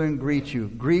brethren greet you.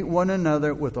 Greet one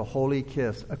another with a holy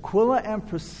kiss. Aquila and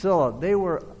Priscilla, they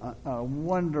were a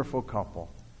wonderful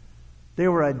couple. They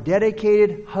were a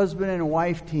dedicated husband and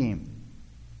wife team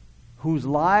whose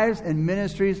lives and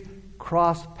ministries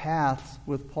crossed paths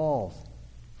with Paul's.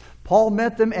 Paul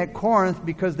met them at Corinth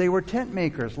because they were tent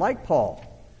makers, like Paul.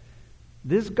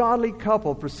 This godly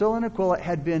couple, Priscilla and Aquila,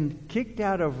 had been kicked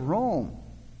out of Rome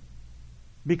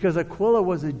because Aquila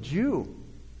was a Jew.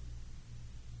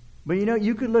 But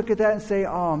you could look at that and say,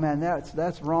 oh man,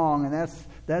 that's wrong, and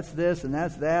that's this and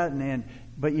that's that,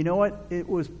 but you know what? It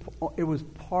was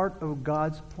part of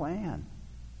God's plan.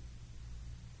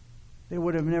 They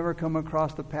would have never come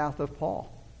across the path of Paul.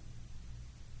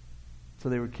 So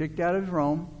they were kicked out of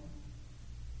Rome.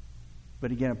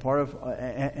 But again, a part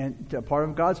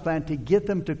of God's plan to get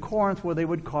them to Corinth where they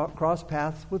would cross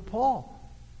paths with Paul.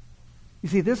 You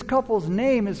see, this couple's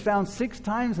name is found 6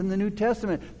 times in the New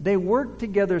Testament. They worked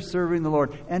together serving the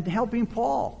Lord and helping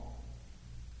Paul.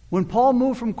 When Paul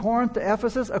moved from Corinth to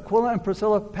Ephesus, Aquila and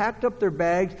Priscilla packed up their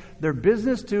bags, their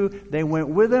business too. They went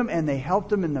with him and they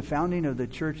helped him in the founding of the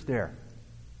church there.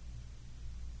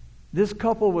 This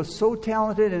couple was so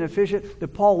talented and efficient that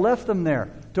Paul left them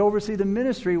there to oversee the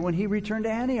ministry when he returned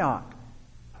to Antioch.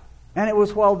 And it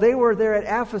was while they were there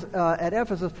at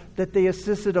Ephesus that they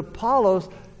assisted Apollos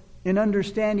in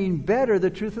understanding better the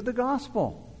truth of the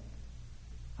gospel.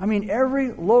 I mean,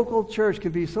 every local church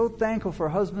can be so thankful for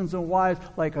husbands and wives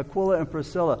like Aquila and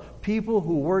Priscilla, people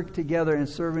who work together in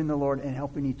serving the Lord and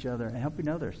helping each other and helping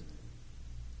others.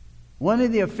 One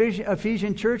of the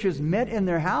Ephesian churches met in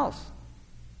their house,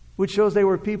 which shows they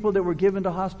were people that were given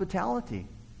to hospitality.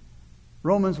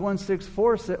 Romans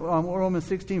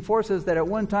 16:4 says that at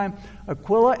one time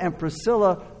Aquila and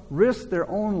Priscilla risked their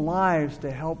own lives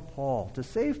to help Paul, to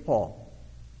save Paul.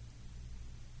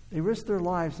 They risked their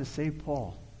lives to save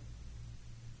Paul.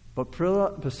 But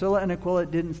Priscilla and Aquila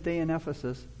didn't stay in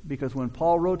Ephesus because when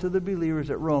Paul wrote to the believers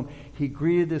at Rome, he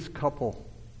greeted this couple.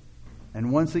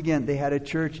 And once again, they had a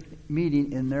church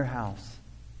meeting in their house.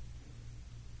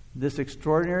 This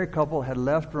extraordinary couple had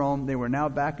left Rome. They were now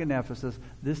back in Ephesus,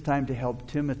 this time to help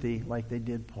Timothy like they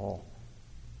did Paul.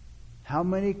 How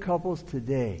many couples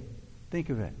today, think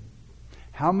of it,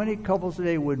 how many couples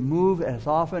today would move as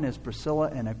often as Priscilla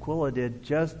and Aquila did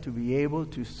just to be able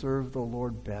to serve the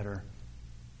Lord better?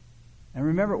 And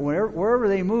remember, wherever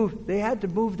they moved, they had to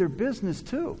move their business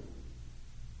too.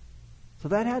 So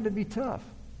that had to be tough.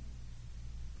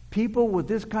 People with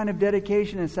this kind of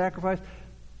dedication and sacrifice,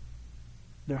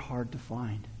 they're hard to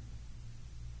find.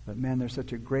 But man, they're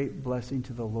such a great blessing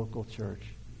to the local church.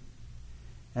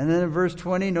 And then in verse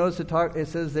 20, notice it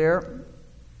says there,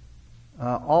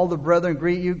 all the brethren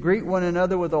greet you. Greet one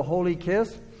another with a holy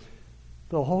kiss.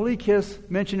 The holy kiss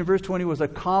mentioned in verse 20 was a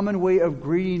common way of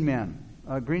greeting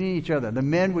greeting each other. The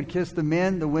men would kiss the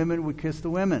men, the women would kiss the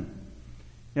women.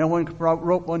 You know,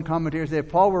 one commentator said,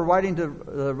 if Paul were writing to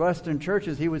the Western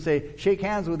churches, he would say, shake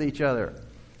hands with each other.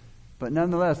 But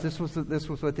nonetheless, this was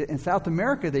what in South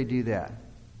America they do that.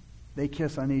 They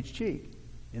kiss on each cheek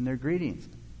in their greetings.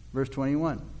 Verse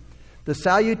 21. The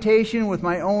salutation with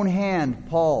my own hand,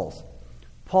 Paul's.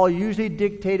 Paul usually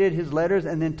dictated his letters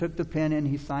and then took the pen and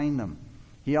he signed them.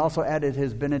 He also added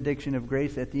his benediction of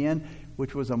grace at the end,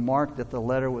 which was a mark that the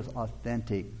letter was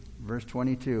authentic. Verse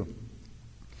 22.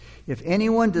 If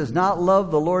anyone does not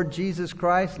love the Lord Jesus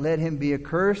Christ, let him be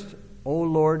accursed. O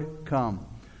Lord, come.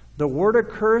 The word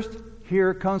accursed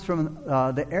here comes from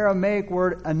the Aramaic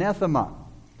word anathema.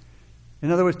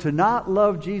 In other words, to not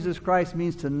love Jesus Christ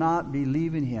means to not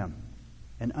believe in him.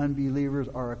 And unbelievers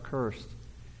are accursed.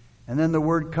 And then the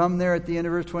word come there at the end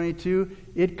of verse 22,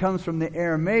 it comes from the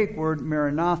Aramaic word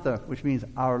maranatha, which means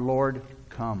our Lord,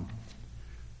 come.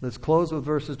 Let's close with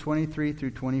verses 23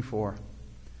 through 24.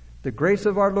 The grace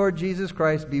of our Lord Jesus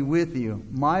Christ be with you.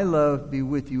 My love be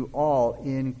with you all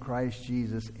in Christ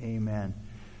Jesus. Amen.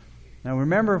 Now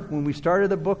remember, when we started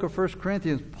the book of 1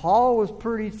 Corinthians, Paul was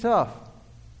pretty tough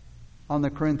on the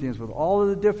Corinthians with all of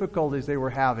the difficulties they were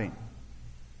having.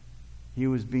 He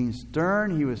was being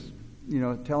stern. He was,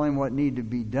 telling what needed to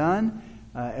be done.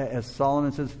 As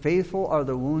Solomon says, faithful are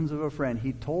the wounds of a friend.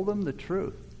 He told them the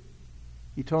truth.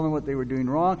 He told them what they were doing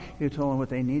wrong. He told them what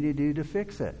they needed to do to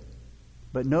fix it.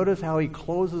 But notice how he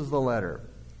closes the letter.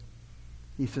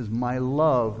 He says, my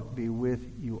love be with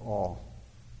you all.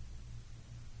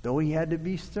 Though he had to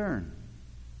be stern,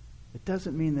 it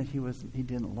doesn't mean that he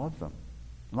didn't love them.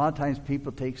 A lot of times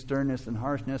people take sternness and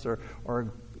harshness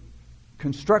or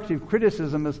constructive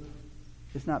criticism as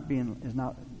not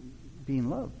being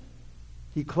loved.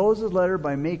 He closed his letter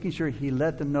by making sure he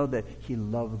let them know that he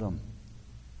loved them.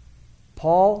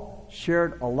 Paul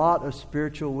shared a lot of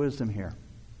spiritual wisdom here.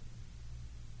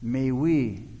 May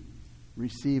we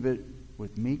receive it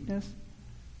with meekness,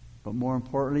 but more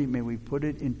importantly, may we put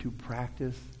it into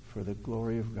practice for the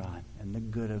glory of God and the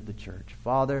good of the church.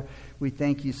 Father, we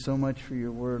thank you so much for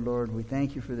your word, Lord. We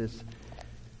thank you for this,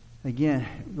 again,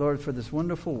 Lord, for this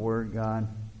wonderful word, God.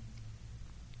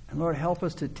 And Lord, help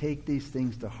us to take these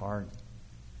things to heart.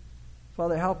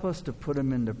 Father, help us to put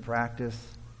them into practice,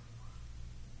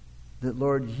 that,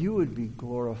 Lord, you would be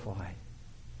glorified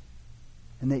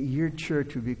and that your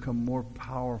church would become more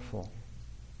powerful,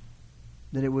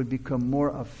 that it would become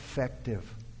more effective.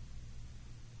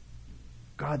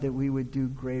 God, that we would do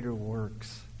greater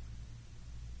works,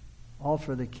 all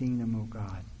for the kingdom of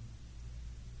God,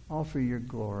 all for your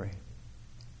glory.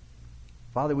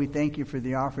 Father, we thank you for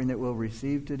the offering that we'll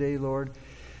receive today, Lord.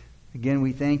 Again,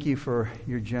 we thank you for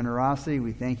your generosity.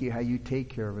 We thank you how you take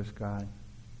care of us, God.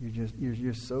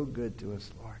 You're so good to us,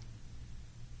 Lord.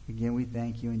 Again, we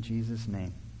thank you in Jesus'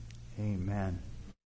 name. Amen.